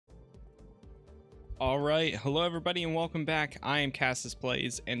Alright, hello everybody and welcome back. I am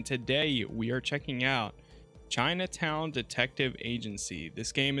casasplays and today we are checking out Chinatown Detective Agency.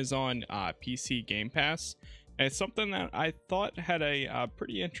 This game is on PC Game Pass and it's something that I thought had a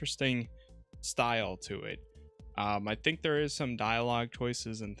pretty interesting style to it. I think there is some dialogue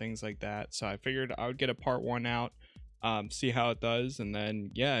choices and things like that, so I figured I would get a part 1 out, see how it does, and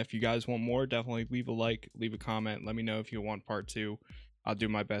then yeah, if you guys want more, definitely leave a like, leave a comment, let me know if you want part 2. I'll do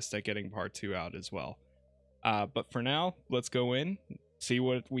my best at getting part 2 out as well. But for now, let's go in, see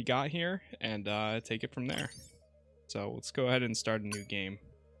what we got here, and take it from there. So let's go ahead and start a new game,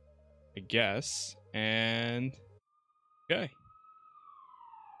 I guess. And okay.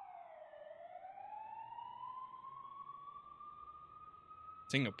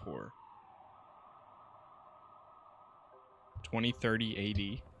 Singapore.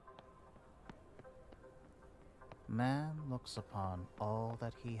 2030 AD. Man looks upon all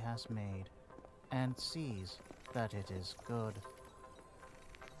that he has made, and sees that it is good.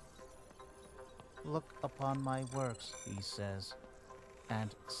 Look upon my works, he says,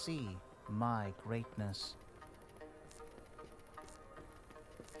 and see my greatness.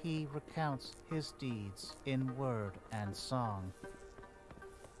 He recounts his deeds in word and song.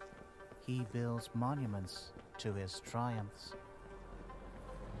 He builds monuments to his triumphs.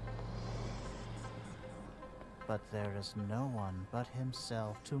 But there is no one but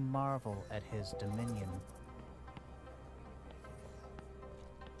himself to marvel at his dominion.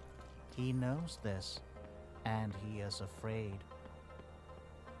 He knows this, and he is afraid.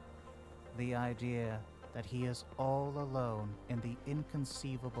 The idea that he is all alone in the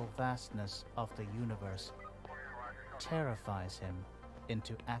inconceivable vastness of the universe terrifies him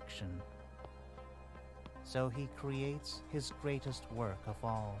into action. So he creates his greatest work of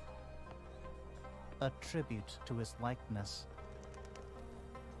all, a tribute to his likeness,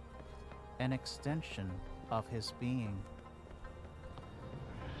 an extension of his being,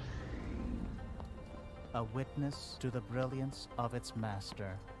 a witness to the brilliance of its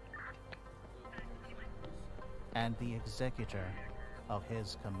master, and the executor of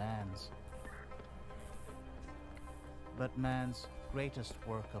his commands. But man's greatest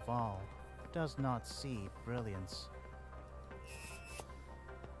work of all does not see brilliance.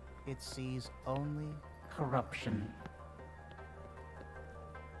 It sees only corruption,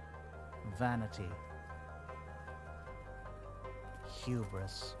 vanity,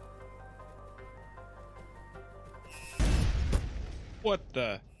 hubris. What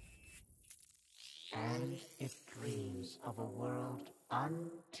the? And it dreams of a world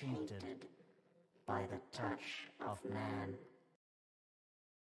untainted by the touch of man.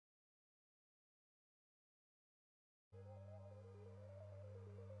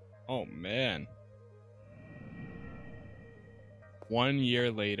 Oh man. 1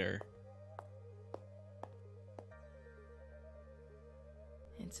 year later.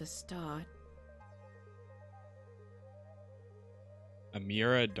 It's a start.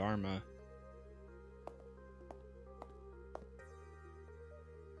 Amira Dharma.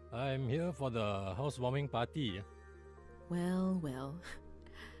 I'm here for the housewarming party. Well.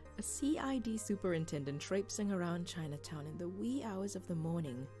 A CID superintendent traipsing around Chinatown in the wee hours of the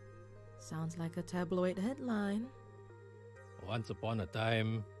morning. Sounds like a tabloid headline. Once upon a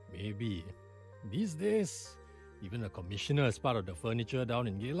time, maybe. These days, even a commissioner is part of the furniture down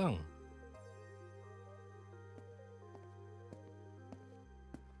in Geylang.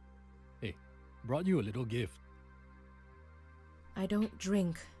 Hey, brought you a little gift. I don't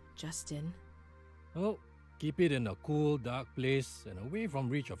drink, Justin. Oh, keep it in a cool, dark place and away from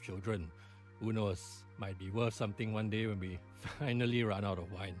reach of children. Who knows, might be worth something one day when we finally run out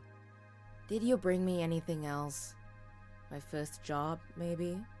of wine. Did you bring me anything else? My first job,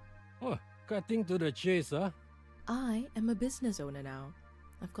 maybe? Oh, cutting to the chase, huh? I am a business owner now.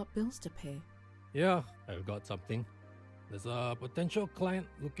 I've got bills to pay. Yeah, I've got something. There's a potential client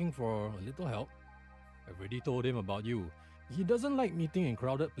looking for a little help. I've already told him about you. He doesn't like meeting in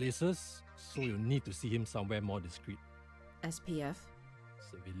crowded places, so you'll need to see him somewhere more discreet. SPF?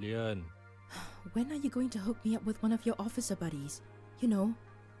 Civilian. When are you going to hook me up with one of your officer buddies? You know,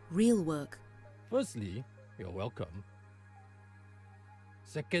 real work. Firstly, you're welcome.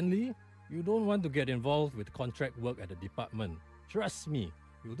 Secondly, you don't want to get involved with contract work at the department. Trust me,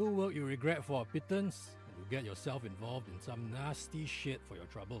 you'll do work you regret for a pittance, and you'll get yourself involved in some nasty shit for your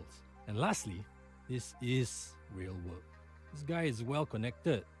troubles. And lastly, this is real work. This guy is well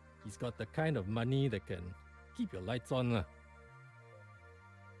connected. He's got the kind of money that can keep your lights on.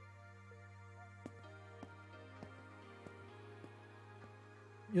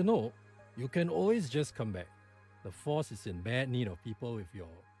 You know, you can always just come back. The force is in bad need of people with your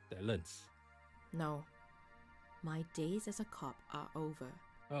talents. No. My days as a cop are over.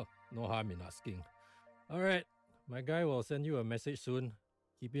 Oh, no harm in asking. Alright, my guy will send you a message soon.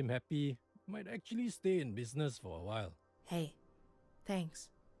 Keep him happy. Might actually stay in business for a while. Hey, thanks.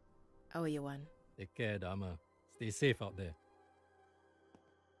 I owe you one. Take care, Dharma. Stay safe out there.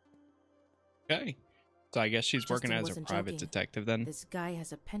 Okay. So I guess she's working Justin as a wasn't private joking. detective then. This guy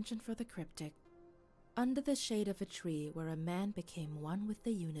has a penchant for the cryptic. Under the shade of a tree where a man became one with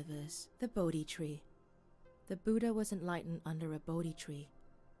the universe, the Bodhi tree. The Buddha was enlightened under a Bodhi tree,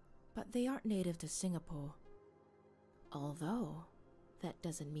 but they aren't native to Singapore. Although, that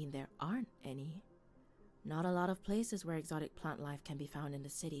doesn't mean there aren't any. Not a lot of places where exotic plant life can be found in the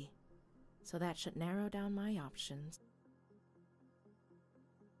city, so that should narrow down my options.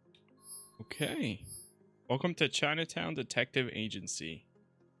 Okay. Welcome to Chinatown Detective Agency.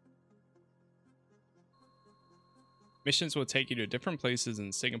 Missions will take you to different places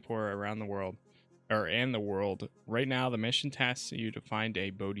in Singapore around the world, and the world. Right now, the mission tasks you to find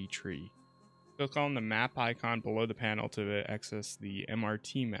a Bodhi tree. Click on the map icon below the panel to access the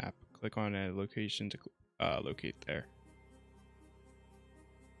MRT map. Click on a location to locate there.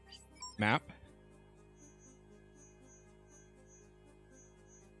 Map.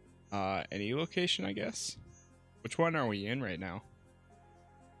 Any location, I guess. Which one are we in right now?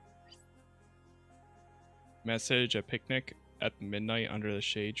 Message: a picnic at midnight under the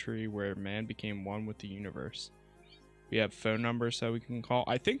shade tree where man became one with the universe. We have phone numbers so we can call.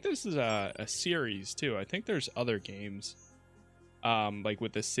 I think this is a series too. I think there's other games, like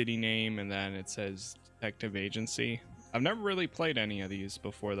with the city name and then it says Detective Agency. I've never really played any of these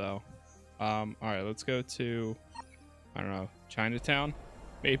before though. All right, let's go to, I don't know, Chinatown,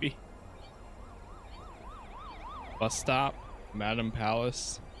 maybe. Bus stop, Madam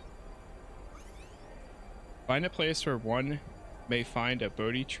Palace. Find a place where one may find a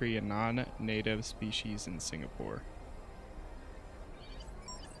Bodhi tree, a non-native species in Singapore.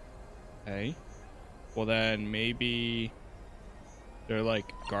 Okay. Well then maybe they're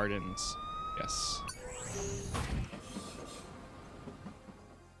like gardens. Yes.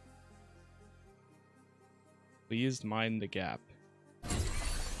 Please mind the gap.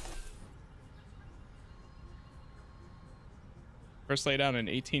 First laid out in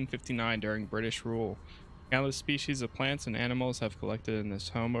 1859 during British rule. Countless species of plants and animals have collected in this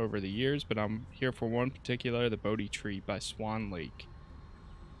home over the years, but I'm here for one particular, the Bodhi tree by Swan Lake.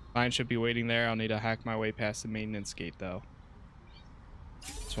 Client should be waiting there. I'll need to hack my way past the maintenance gate though.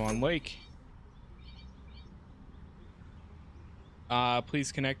 Swan Lake.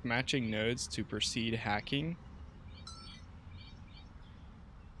 Please connect matching nodes to proceed hacking.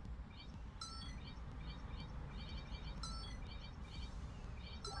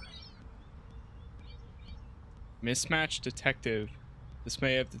 Mismatched detective. This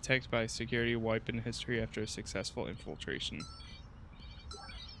may have detected by security wipe in history after a successful infiltration.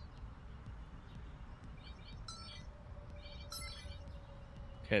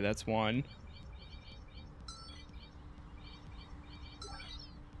 Okay, that's one.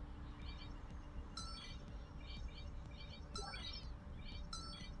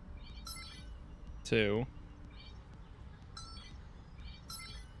 Two.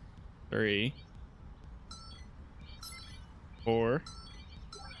 Three. 4.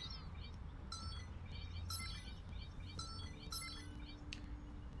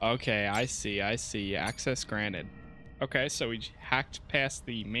 Okay, I see. Access granted. Okay, so we hacked past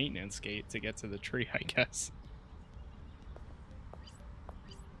the maintenance gate to get to the tree, I guess.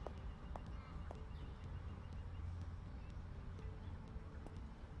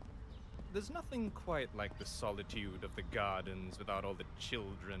 There's nothing quite like the solitude of the gardens without all the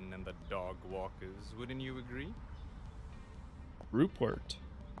children and the dog walkers, wouldn't you agree? Rupert.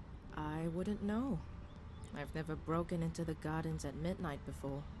 I wouldn't know. I've never broken into the gardens at midnight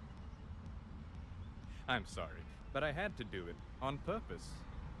before. I'm sorry, but I had to do it on purpose.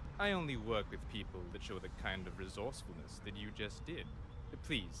 I only work with people that show the kind of resourcefulness that you just did.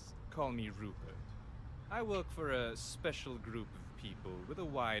 Please, call me Rupert. I work for a special group of people with a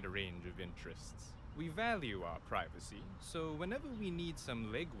wide range of interests. We value our privacy, so whenever we need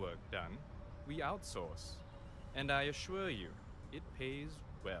some legwork done, we outsource. And I assure you, it pays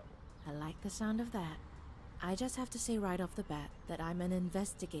well. I like the sound of that. I just have to say right off the bat that I'm an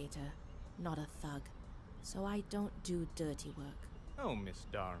investigator, not a thug. So I don't do dirty work. Oh, Miss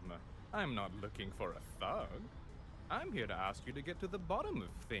Dharma, I'm not looking for a thug. I'm here to ask you to get to the bottom of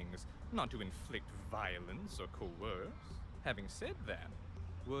things, not to inflict violence or coerce. Having said that,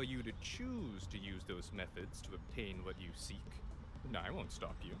 were you to choose to use those methods to obtain what you seek, I won't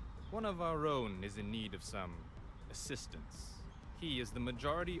stop you. One of our own is in need of some assistance. He is the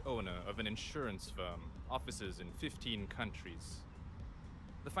majority owner of an insurance firm, offices in 15 countries.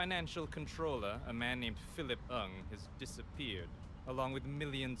 The financial controller, a man named Philip Ung, has disappeared, along with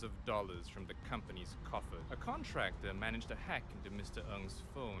millions of dollars from the company's coffers. A contractor managed to hack into Mr. Ung's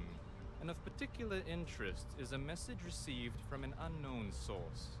phone, and of particular interest is a message received from an unknown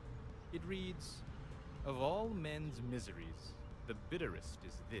source. It reads, "Of all men's miseries, the bitterest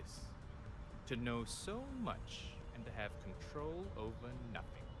is this, to know so much and to have control over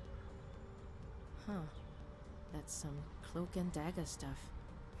nothing." Huh. That's some cloak and dagger stuff.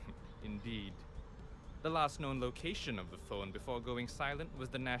 Indeed. The last known location of the phone before going silent was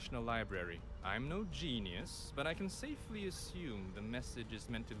the National Library. I'm no genius, but I can safely assume the message is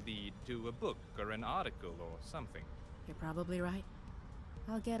meant to lead to a book or an article or something. You're probably right.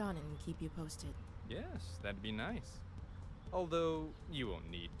 I'll get on it and keep you posted. Yes, that'd be nice. Although, you won't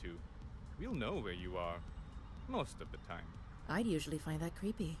need to. We'll know where you are. Most of the time. I'd usually find that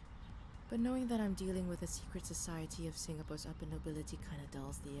creepy. But knowing that I'm dealing with a secret society of Singapore's upper nobility kinda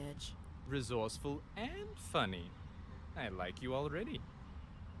dulls the edge. Resourceful and funny. I like you already.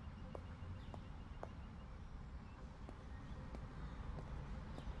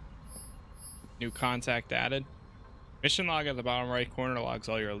 New contact added. Mission log at the bottom right corner logs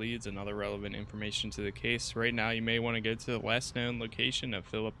all your leads and other relevant information to the case. Right now, you may want to go to the last known location of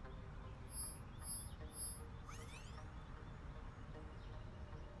Philip.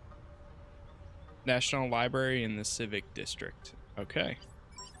 National Library in the Civic District. Okay.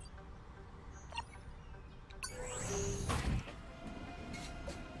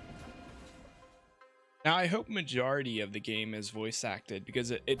 Now I hope majority of the game is voice acted because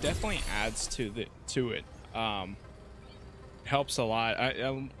it definitely adds to it. Helps a lot.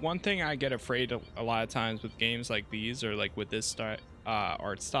 One thing I get afraid of a lot of times with games like these or like with this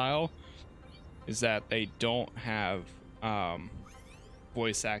art style is that they don't have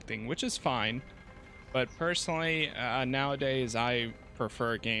voice acting, which is fine. But personally, nowadays I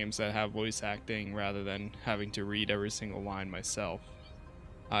prefer games that have voice acting rather than having to read every single line myself.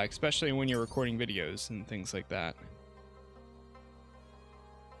 Especially when you're recording videos and things like that.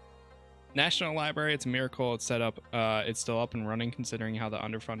 National Library, it's a miracle it's set up. It's still up and running considering how the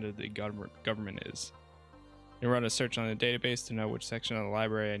underfunded the government is. You run a search on the database to know which section of the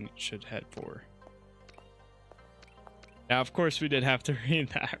library I should head for. Now, of course, we did have to read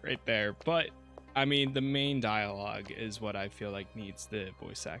that right there, but I mean, the main dialogue is what I feel like needs the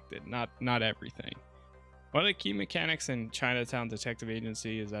voice acted, not everything. One of the key mechanics in Chinatown Detective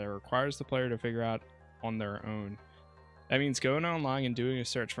Agency is that it requires the player to figure out on their own. That means going online and doing a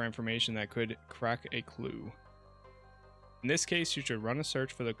search for information that could crack a clue. In this case, you should run a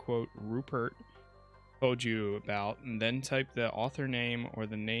search for the quote Rupert told you about, and then type the author name or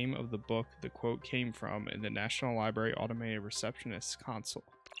the name of the book the quote came from in the National Library Automated Receptionist console.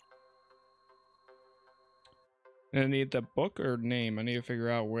 And I need the book or name. I need to figure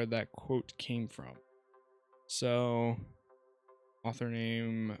out where that quote came from. So, author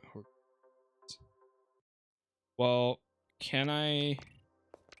name. Well, can I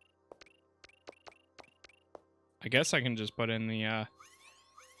guess I can just put in the,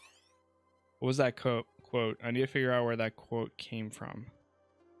 what was that quote? I need to figure out where that quote came from.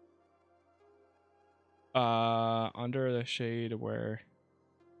 Under the shade where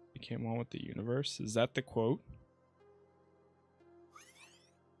became one with the universe. Is that the quote?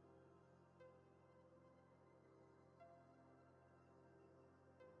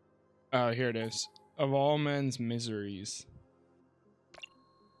 Oh, here it is. Of all men's miseries.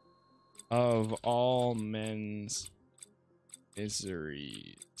 Of all men's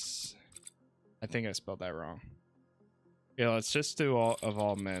miseries. I think I spelled that wrong. Yeah, let's just do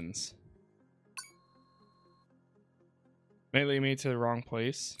all men's. May lead me to the wrong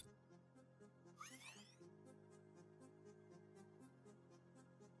place.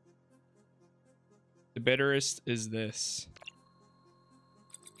 The bitterest is this.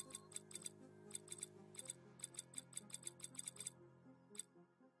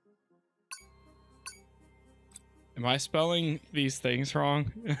 Am I spelling these things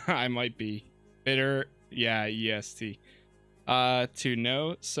wrong? I might be. Bitter, yeah, EST. To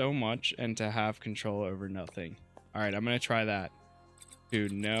know so much and to have control over nothing. Alright, I'm gonna try that. To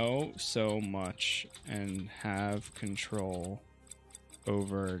know so much and have control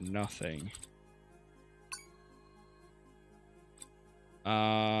over nothing.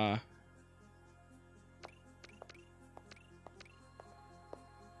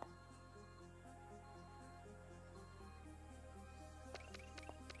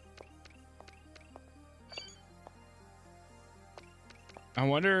 I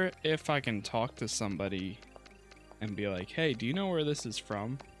wonder if I can talk to somebody and be like, hey, do you know where this is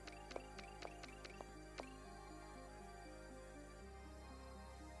from?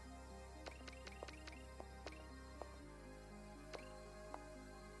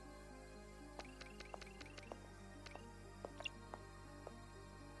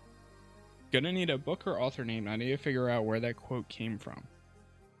 Gonna need a book or author name. I need to figure out where that quote came from.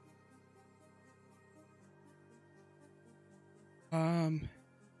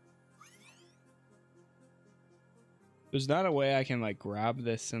 There's not a way I can like grab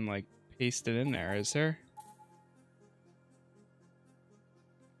this and like paste it in there, is there?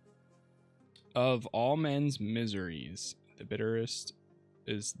 Of all men's miseries, the bitterest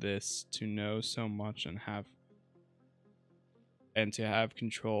is this, to know so much and to have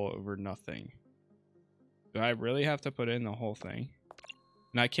control over nothing. Do I really have to put in the whole thing?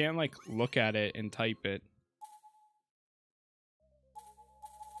 And I can't like look at it and type it.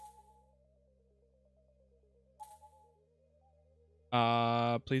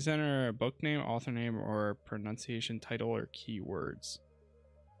 Please enter a book name, author name, or pronunciation, title, or keywords.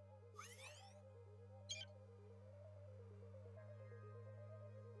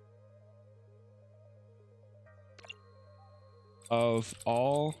 Of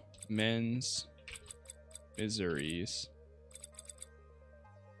all men's miseries,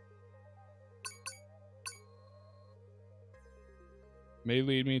 may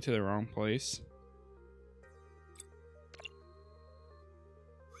lead me to the wrong place.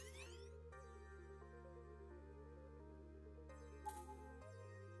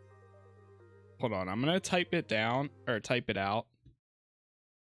 Hold on, I'm gonna type it down or type it out.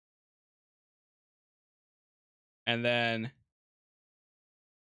 And then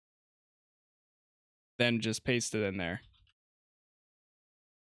just paste it in there.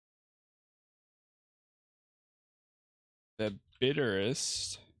 The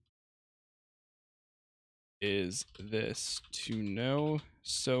bitterest is this, to know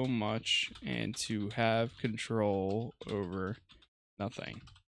so much and to have control over nothing.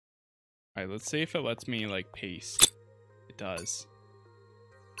 All right, let's see if it lets me like paste. It does.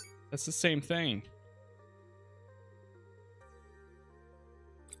 That's the same thing.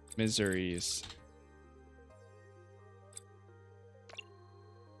 Miseries.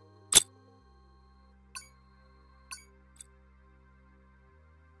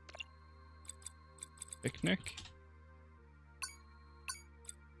 Picnic.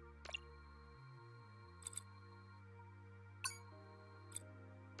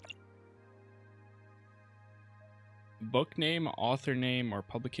 Book name, author name, or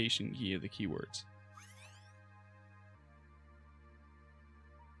publication key of the keywords.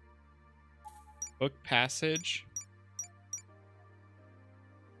 Book passage.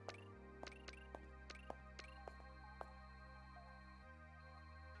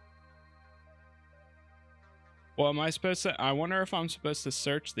 Well, am I supposed to? I wonder if I'm supposed to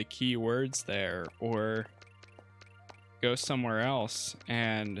search the keywords there or go somewhere else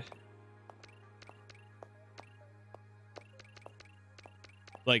and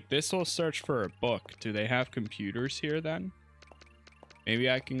like this will search for a book. Do they have computers here then? Maybe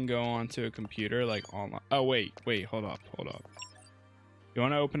I can go onto a computer like online. Oh, wait, hold up. You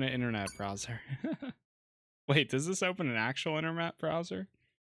want to open an internet browser? Wait, does this open an actual internet browser?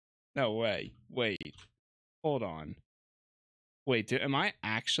 No way. Wait. Hold on. Wait, am I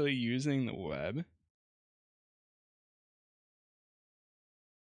actually using the web?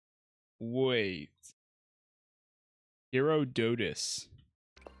 Wait. Herodotus.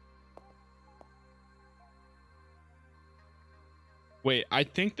 Wait, I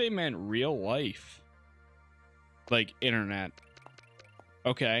think they meant real life. Like internet.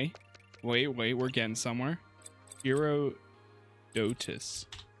 Okay. Wait, we're getting somewhere. Herodotus.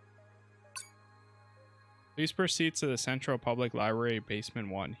 Please proceed to the Central Public Library, Basement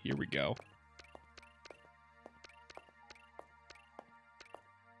 1. Here we go.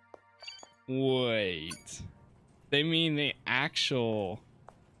 Wait. They mean the actual...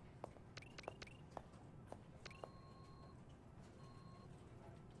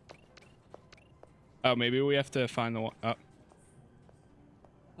 Oh, maybe we have to find the one... Oh.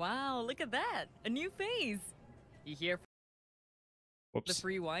 Wow, look at that. A new phase. You here for Whoops. the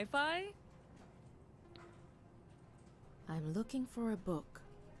free Wi-Fi? I'm looking for a book.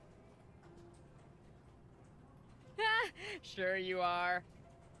 Sure you are.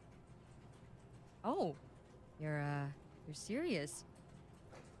 Oh, you're serious.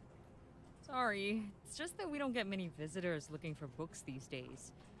 Sorry, it's just that we don't get many visitors looking for books these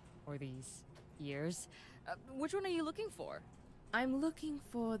days. Or these years. Which one are you looking for? I'm looking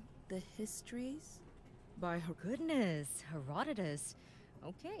for the histories. By her goodness, Herodotus.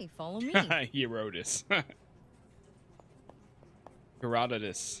 Okay, follow me. Herodotus.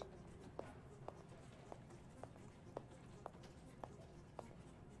 Herodotus.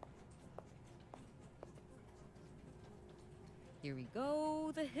 Here we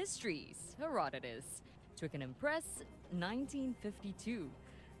go. The histories. Herodotus. Took an impress 1952.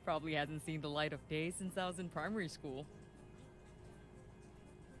 Probably hasn't seen the light of day since I was in primary school.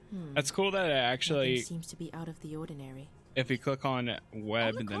 That's cool that it actually Nothing seems to be out of the ordinary. if you click on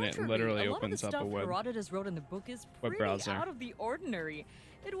web, On the then it contrary, literally a lot opens of the up a stuff web. Herodotus wrote in the book is web pretty browser. out of the ordinary.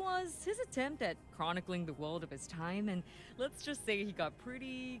 It was his attempt at chronicling the world of his time, and let's just say he got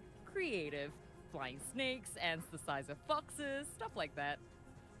pretty creative. Flying snakes, ants the size of foxes, stuff like that.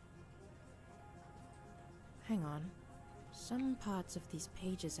 Hang on. Some parts of these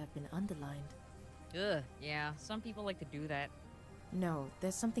pages have been underlined. Ugh, yeah, some people like to do that. No,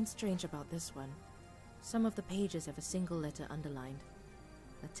 there's something strange about this one. Some of the pages have a single letter underlined.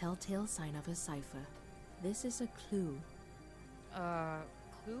 A telltale sign of a cipher. This is a clue.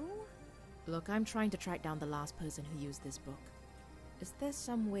 Clue? Look, I'm trying to track down the last person who used this book. Is there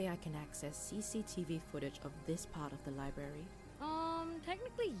some way I can access CCTV footage of this part of the library?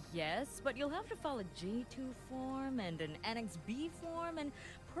 Technically yes, but you'll have to file a J2 form and an Annex B form and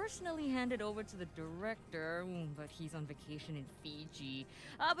personally hand it over to the director, but he's on vacation in Fiji.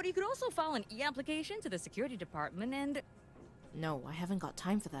 But you could also file an e-application to the security department and... No, I haven't got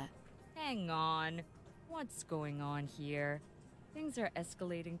time for that. Hang on. What's going on here? Things are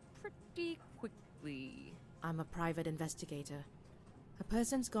escalating pretty quickly. I'm a private investigator. A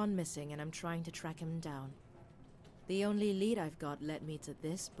person's gone missing and I'm trying to track him down. The only lead I've got led me to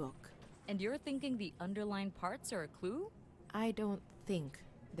this book. And you're thinking the underlined parts are a clue? I don't think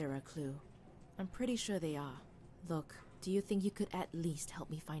they're a clue. I'm pretty sure they are. Look, do you think you could at least help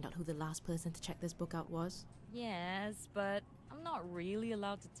me find out who the last person to check this book out was? Yes, but I'm not really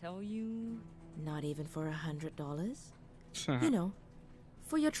allowed to tell you. Not even for $100? You know,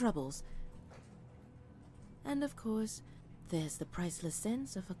 for your troubles. And of course, there's the priceless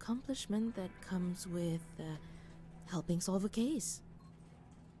sense of accomplishment that comes with helping solve a case.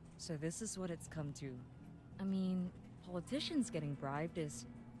 So this is what it's come to. I mean, politicians getting bribed is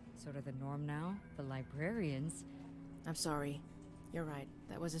sort of the norm now. The librarians. I'm sorry. You're right.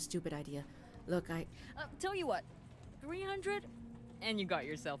 That was a stupid idea. Look, Tell you what, 300 and you got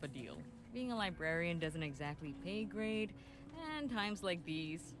yourself a deal. Being a librarian doesn't exactly pay grade, and times like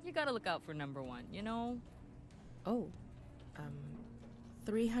these, you gotta look out for number one, you know? Oh.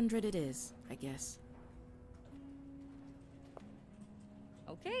 300 it is, I guess.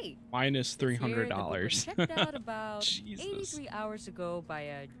 Okay. Minus Here, the book was $300. checked out about Jesus. 83 hours ago by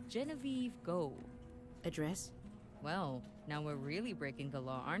a Genevieve Go. Address? Well, now we're really breaking the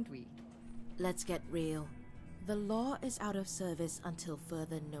law, aren't we? Let's get real. The law is out of service until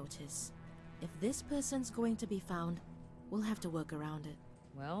further notice. If this person's going to be found, we'll have to work around it.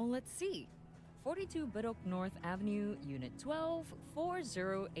 Well, let's see. 42 Biddock North Avenue, Unit 12,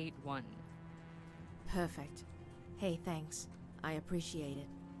 4081. Perfect. Hey, thanks. I appreciate it.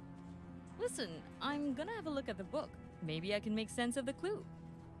 Listen, I'm gonna have a look at the book. Maybe I can make sense of the clue.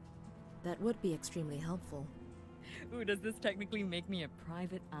 That would be extremely helpful. Ooh, does this technically make me a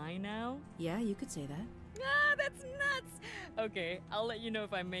private eye now? Yeah, you could say that. Ah, that's nuts! Okay, I'll let you know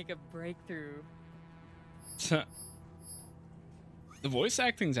if I make a breakthrough. The voice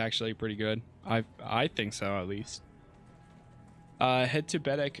acting's actually pretty good. I think so, at least. Head to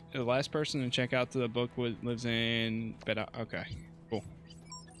Bedok. The last person to check out the book lives in Bedok. Okay, cool.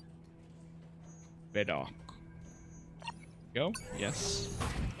 Bedok. Go? Yes.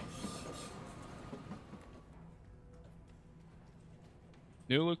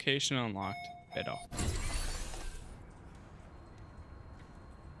 New location unlocked. Bedok.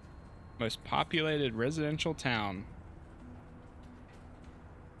 Most populated residential town.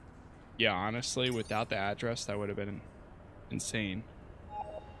 Yeah, honestly, without the address, that would have been insane.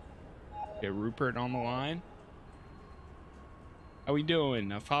 Okay, Rupert on the line. How we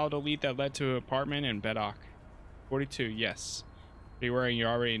doing? I followed a lead that led to an apartment in Bedok. 42, yes. Anywhere you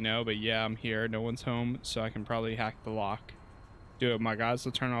already know, but yeah, I'm here. No one's home, so I can probably hack the lock. Do it. My guys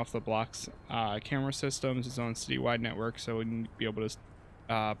will turn off the block's camera systems. It's on citywide network, so we need to be able to,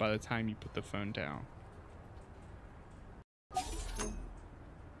 by the time you put the phone down.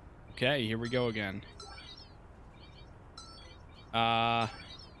 Okay, here we go again.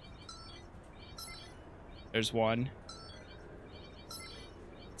 There's 1,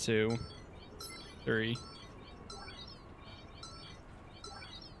 2, 3.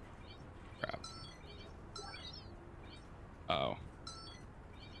 Crap. Oh.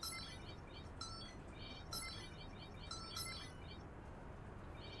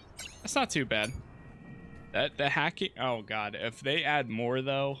 That's not too bad. That the hacking. Oh god, if they add more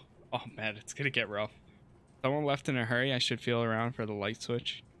though, oh man, it's gonna get rough. Someone left in a hurry. I should feel around for the light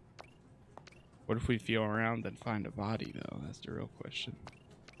switch. What if we feel around and find a body though? That's the real question.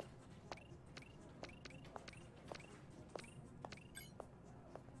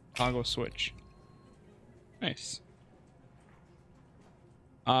 Toggle switch. Nice.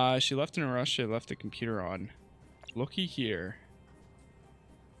 She left in a rush. She left the computer on. Looky here.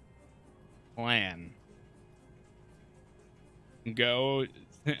 Plan. Go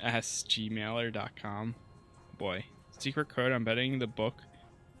sgmailer.com. Boy. Secret code. I'm betting the book.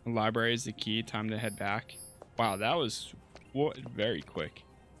 The library is the key. Time to head back. Wow, that was very quick.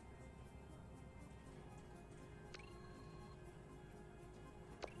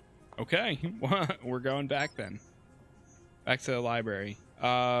 Okay, we're going back then. Back to the library.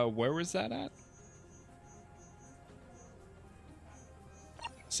 Where was that at?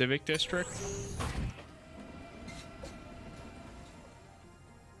 Civic District?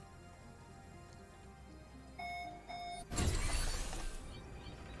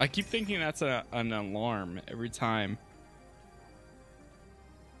 I keep thinking that's an alarm every time.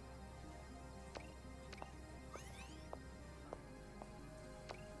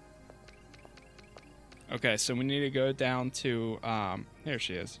 Okay, so we need to go down to, there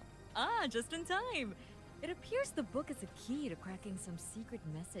she is. Ah, just in time. It appears the book is a key to cracking some secret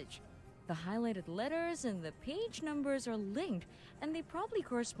message. The highlighted letters and the page numbers are linked, and they probably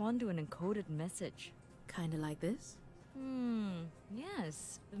correspond to an encoded message. Kinda like this?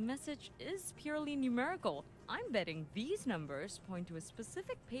 Yes. The message is purely numerical. I'm betting these numbers point to a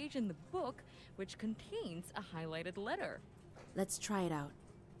specific page in the book which contains a highlighted letter. Let's try it out.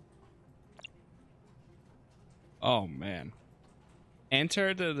 Oh man.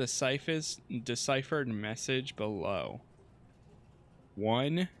 Enter the deciphered message below.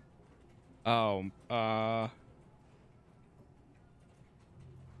 One. Oh,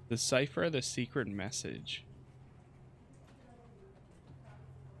 decipher the secret message.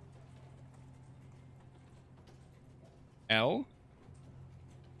 L?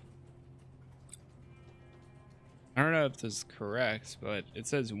 I don't know if this is correct, but it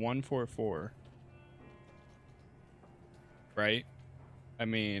says 144. Right? I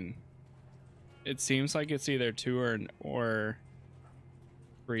mean, it seems like it's either two or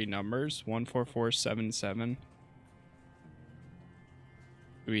three numbers. 14477.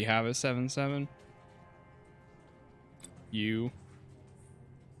 Do we have a 77? U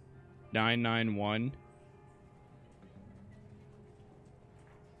 991.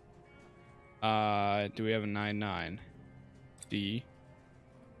 Do we have a 99? D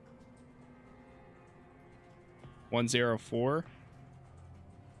 104.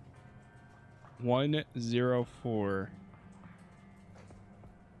 104.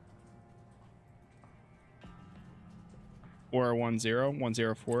 Or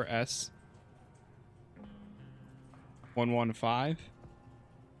 104 S 115.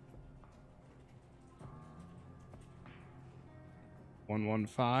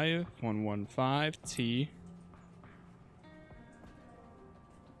 115 T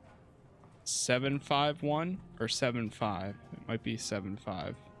 751 or 75. It might be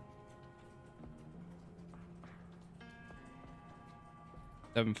 75.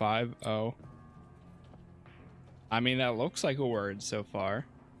 75. Oh. I mean, that looks like a word so far.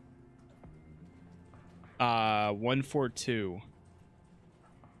 142.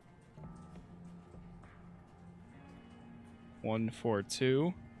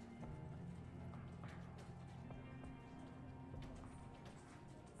 142.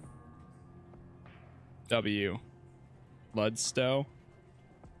 W. Ludstow.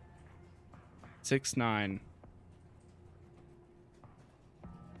 69.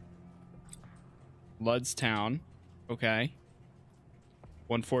 Ludstown. Okay.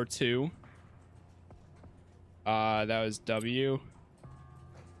 142. That was W.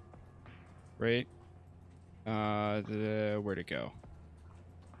 Right? Where'd it go?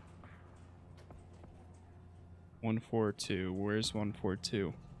 142. Where's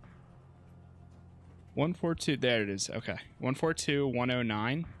 142? 142. There it is. Okay. 142,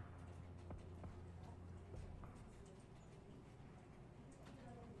 109.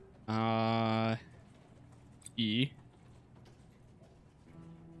 E.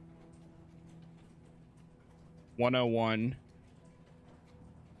 101.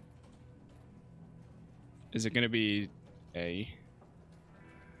 Is it going to be A?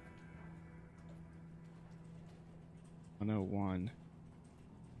 101.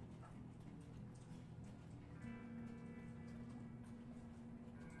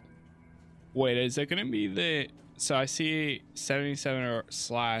 Wait, is it gonna be the? So I see 77 or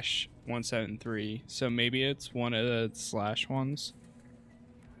 /173. So maybe it's one of the slash ones.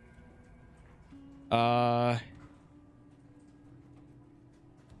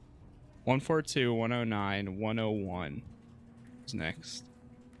 142, 109, 101 is next.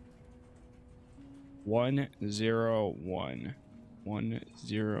 101,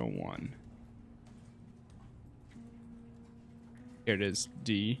 101. Here it is,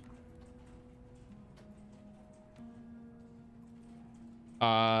 D.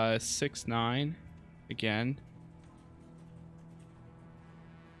 69 again.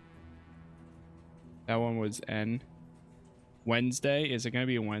 That one was N. Wednesday, is it gonna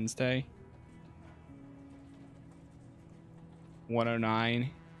be Wednesday?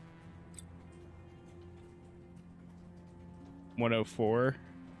 109. 104.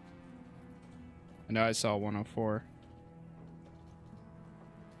 I know I saw 104.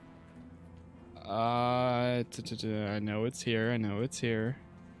 I know it's here. I know it's here.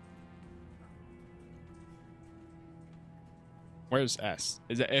 Where's S?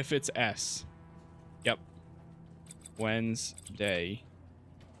 Is it if it's S? Yep. Wednesday.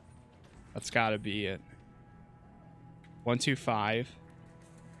 That's gotta be it. 125.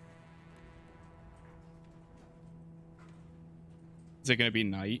 Is it gonna be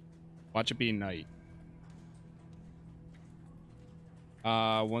night? Watch it be night.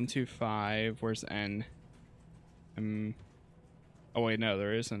 125. Where's N? Oh wait, no,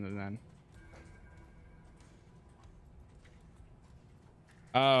 there isn't an N.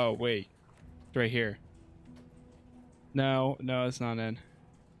 Oh wait, it's right here. No, it's not N.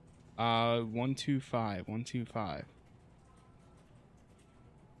 125. 125.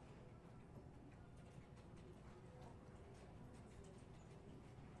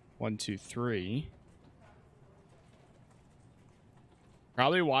 One, two, three.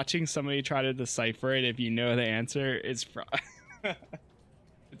 Probably watching somebody try to decipher it. If you know the answer, it's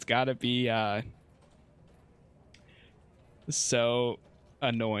it's gotta be so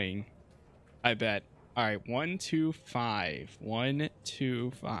annoying. I bet. All right, 125.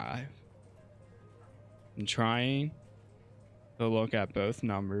 125. I'm trying to look at both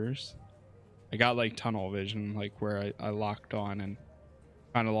numbers. I got like tunnel vision, like where I locked on and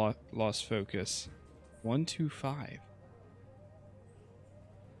kind of lost focus. 125.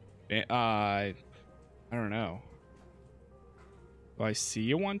 I don't know. Do I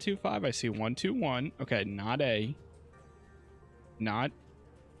see a 125? I see 121. Okay, not A. Not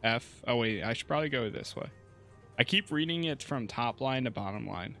F. Oh wait, I should probably go this way. I keep reading it from top line to bottom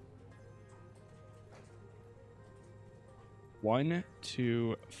line. 1,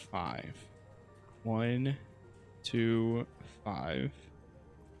 2, 5. 1, 2, 5.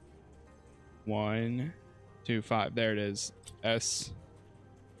 1, 2, 5. There it is. S.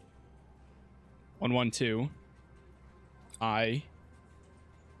 112. I.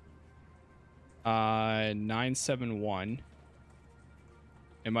 971.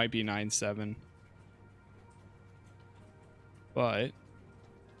 It might be 97. But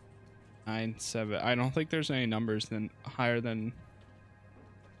 97. I don't think there's any numbers then higher than.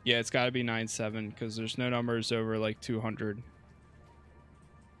 Yeah, it's got to be 97 because there's no numbers over like 200.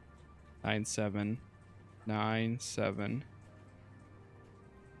 97. 97.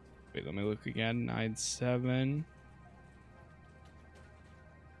 Wait, let me look again. 97.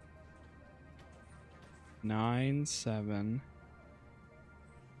 97.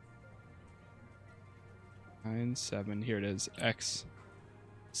 97. Here it is. X.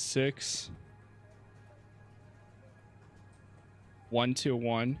 6.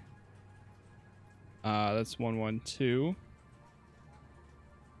 121. That's 112.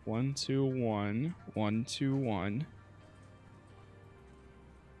 121. 121.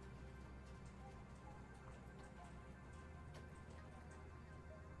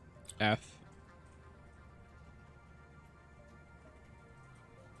 F.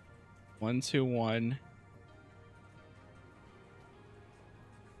 121.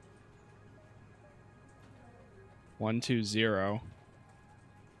 120.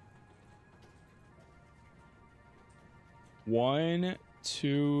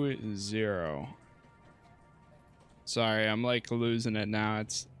 120. Sorry, I'm like losing it now.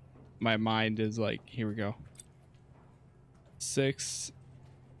 It's my mind is like, here we go.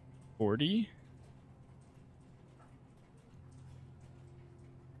 640.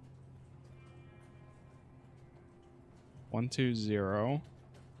 120.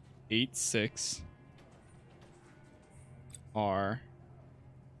 86. R.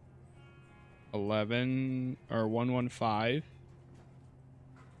 11 or 115.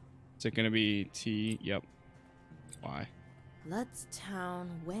 Is it gonna be T? Yep. Y. Lutztown,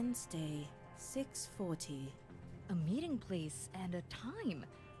 Wednesday. 6:40. A meeting place and a time.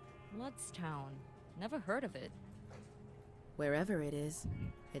 Bloodstown. Never heard of it. Wherever it is,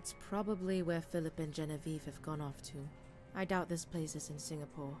 it's probably where Philip and Genevieve have gone off to. I doubt this place is in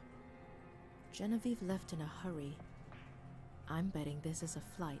Singapore. Genevieve left in a hurry. I'm betting this is a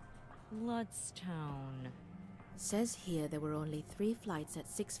flight. Bloodstown. Says here there were only 3 flights at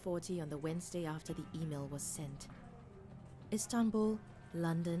 6:40 on the Wednesday after the email was sent. Istanbul,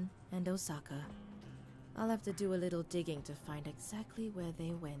 London, and Osaka. I'll have to do a little digging to find exactly where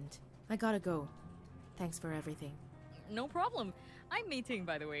they went. I gotta go. Thanks for everything. No problem. I'm meeting,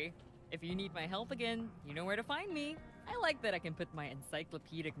 by the way. If you need my help again, you know where to find me. I like that I can put my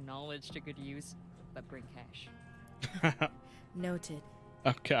encyclopedic knowledge to good use, but bring cash. Noted.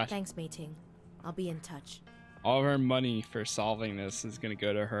 Oh god. Thanks, meeting. I'll be in touch. All of her money for solving this is gonna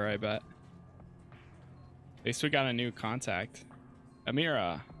go to her, I bet. At least we got a new contact.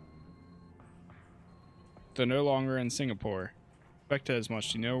 Amira. They're no longer in Singapore. Expected as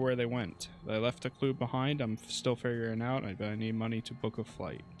much. Do you know where they went? They left a clue behind. I'm still figuring out. I bet I need money to book a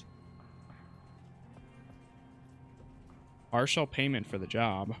flight. Partial payment for the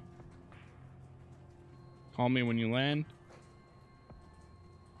job. Call me when you land.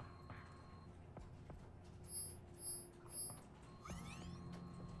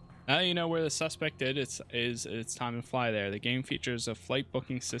 Now you know where the suspect is. It's time to fly there. The game features a flight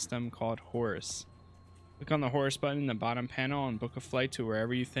booking system called Horus. Click on the Horus button in the bottom panel and book a flight to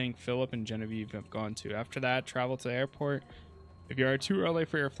wherever you think Philip and Genevieve have gone to. After that, travel to the airport. If you are too early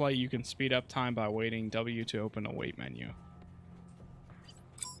for your flight, you can speed up time by waiting W to open a wait menu.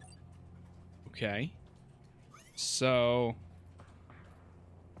 Okay. So,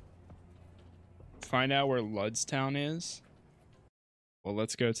 find out where Ludstown is. Well,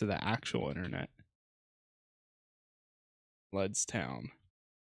 let's go to the actual internet. Ludstown.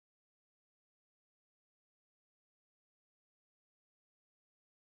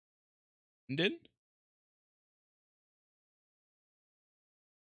 London?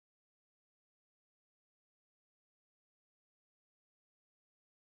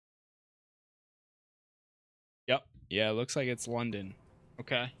 Yep. Yeah, it looks like it's London.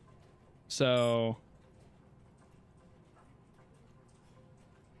 Okay. So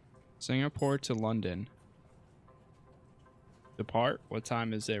Singapore to London. Depart? What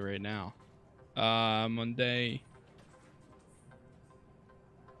time is it right now? Monday.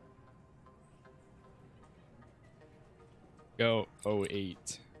 Go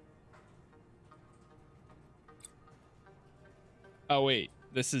 08. Oh wait,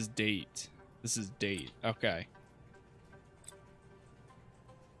 this is date. This is date. Okay.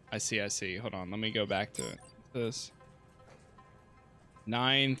 I see. Hold on, let me go back to this.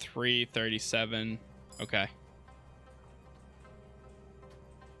 9/3/37. Okay.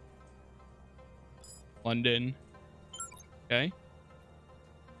 London. Okay.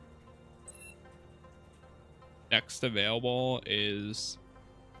 Next available is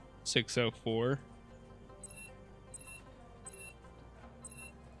 6:04.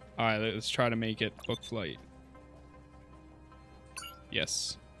 All right, let's try to make it book flight.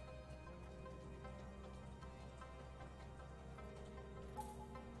 Yes.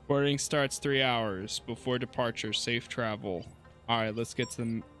 Boarding starts 3 hours before departure. Safe travel. All right, let's get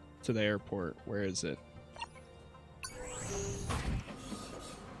to the airport. Where is it?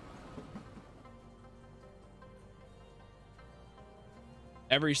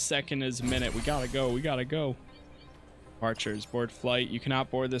 Every second is a minute. We gotta go. Departures. Board flight. You cannot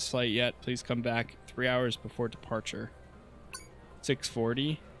board this flight yet. Please come back 3 hours before departure.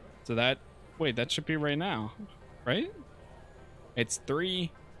 6:40. So that... Wait, that should be right now. Right? It's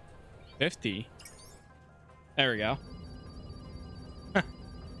 3:50. There we go.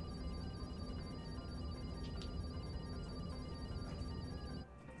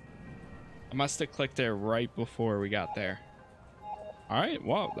 I must have clicked there right before we got there. Alright,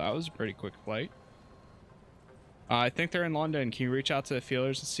 well, that was a pretty quick flight. I think they're in London. Can you reach out to the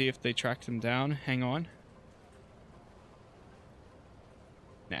feelers and see if they tracked them down? Hang on.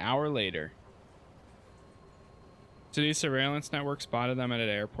 An hour later. City surveillance network spotted them at an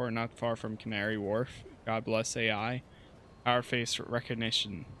airport not far from Canary Wharf. God bless AI. Our face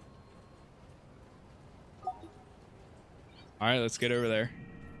recognition. Alright, let's get over there.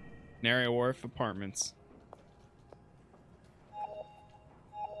 Canary Wharf Apartments.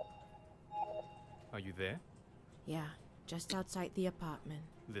 Are you there? Yeah, just outside the apartment.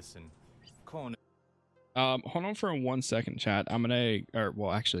 Listen, corner. Hold on for 1 second, chat. I'm gonna, or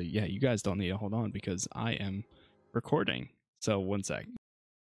well, actually, yeah, you guys don't need to hold on because I am recording. So 1 sec.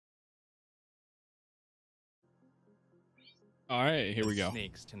 All right, here The we go.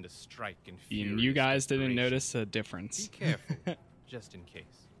 Snakes tend to strike in You furious guys didn't desperation. notice a difference. Be careful, just in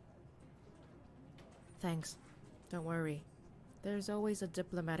case. Thanks. Don't worry. There's always a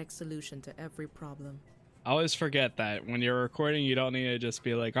diplomatic solution to every problem. I always forget that when you're recording, you don't need to just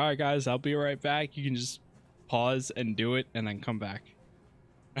be like, all right, guys, I'll be right back. You can just pause and do it and then come back.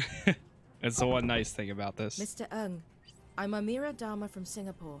 It's the one nice thing about this. Mr. Ng, I'm Amira Dharma from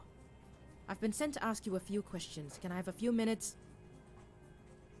Singapore. I've been sent to ask you a few questions. Can I have a few minutes?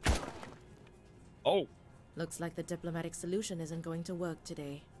 Oh, Looks like the diplomatic solution isn't going to work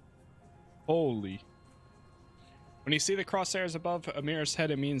today. holy. When you see the crosshairs above Amira's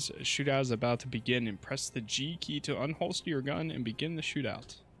head, it means a shootout is about to begin, and press the G key to unholster your gun and begin the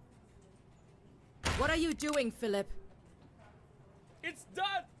shootout. What are you doing, Philip? It's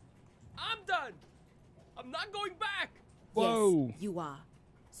done! I'm done! I'm not going back! Whoa. Yes, you are.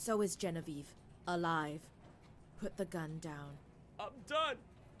 So is Genevieve. Alive. Put the gun down. I'm done!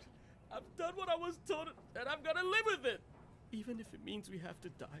 I've done what I was told, and I'm gonna live with it! Even if it means we have to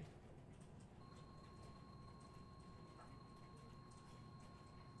die.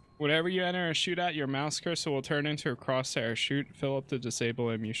 Whenever you enter a shootout, your mouse cursor will turn into a crosshair. Shoot Philip to disable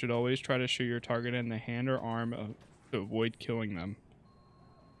him. You should always try to shoot your target in the hand or arm to avoid killing them.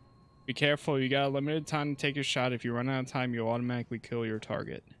 Be careful, you got a limited time to take a shot. If you run out of time, you'll automatically kill your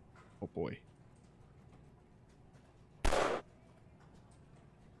target. Oh boy.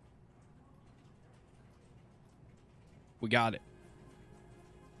 We got it.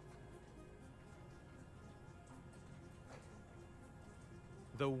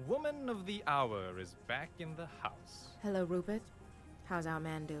 The woman of the hour is back in the house. Hello, Rupert. How's our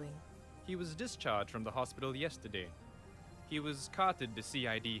man doing? He was discharged from the hospital yesterday. He was carted to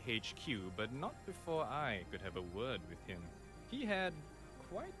CID HQ, but not before I could have a word with him. He had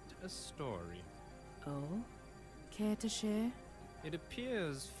quite a story. Oh? Care to share? It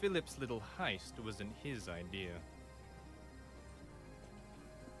appears Philip's little heist wasn't his idea.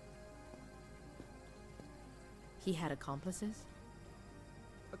 He had accomplices?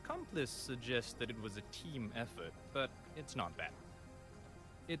 Accomplice suggests that it was a team effort, but it's not that.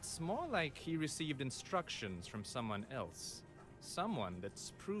 It's more like he received instructions from someone else. Someone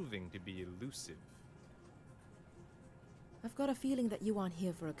that's proving to be elusive. I've got a feeling that you aren't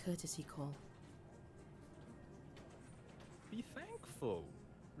here for a courtesy call. Be thankful.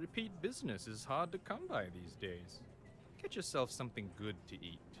 Repeat business is hard to come by these days. Get yourself something good to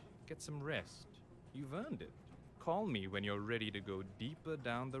eat. Get some rest. You've earned it. Call me when you're ready to go deeper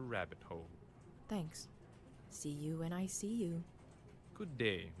down the rabbit hole. Thanks. See you when I see you. Good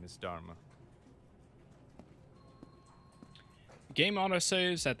day, Miss Dharma. Game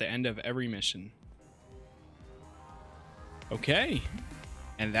autosaves at the end of every mission. Okay.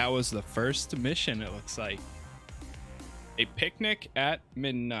 And that was the first mission, it looks like. A picnic at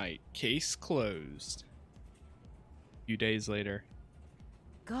midnight. Case closed. A few days later.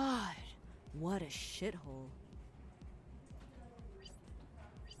 God, what a shithole.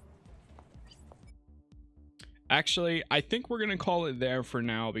 Actually, I think we're going to call it there for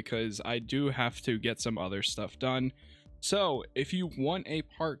now because I do have to get some other stuff done. So, if you want a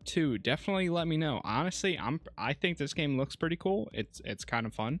part 2, definitely let me know. Honestly, I think this game looks pretty cool. It's kind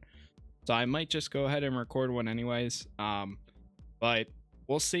of fun. So, I might just go ahead and record one anyways. But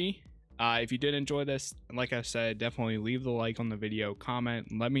we'll see. If you did enjoy this, like I said, definitely leave the like on the video,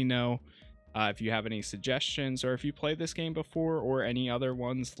 comment, let me know if you have any suggestions or if you played this game before or any other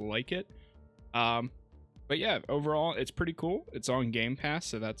ones like it. But yeah, overall, it's pretty cool. It's on Game Pass,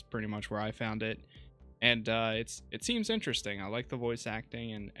 so that's pretty much where I found it. And it seems interesting. I like the voice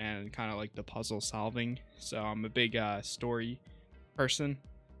acting and kind of like the puzzle solving. So I'm a big story person.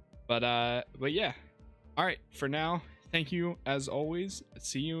 But yeah. All right, for now, thank you as always.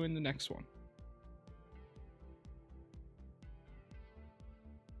 See you in the next one.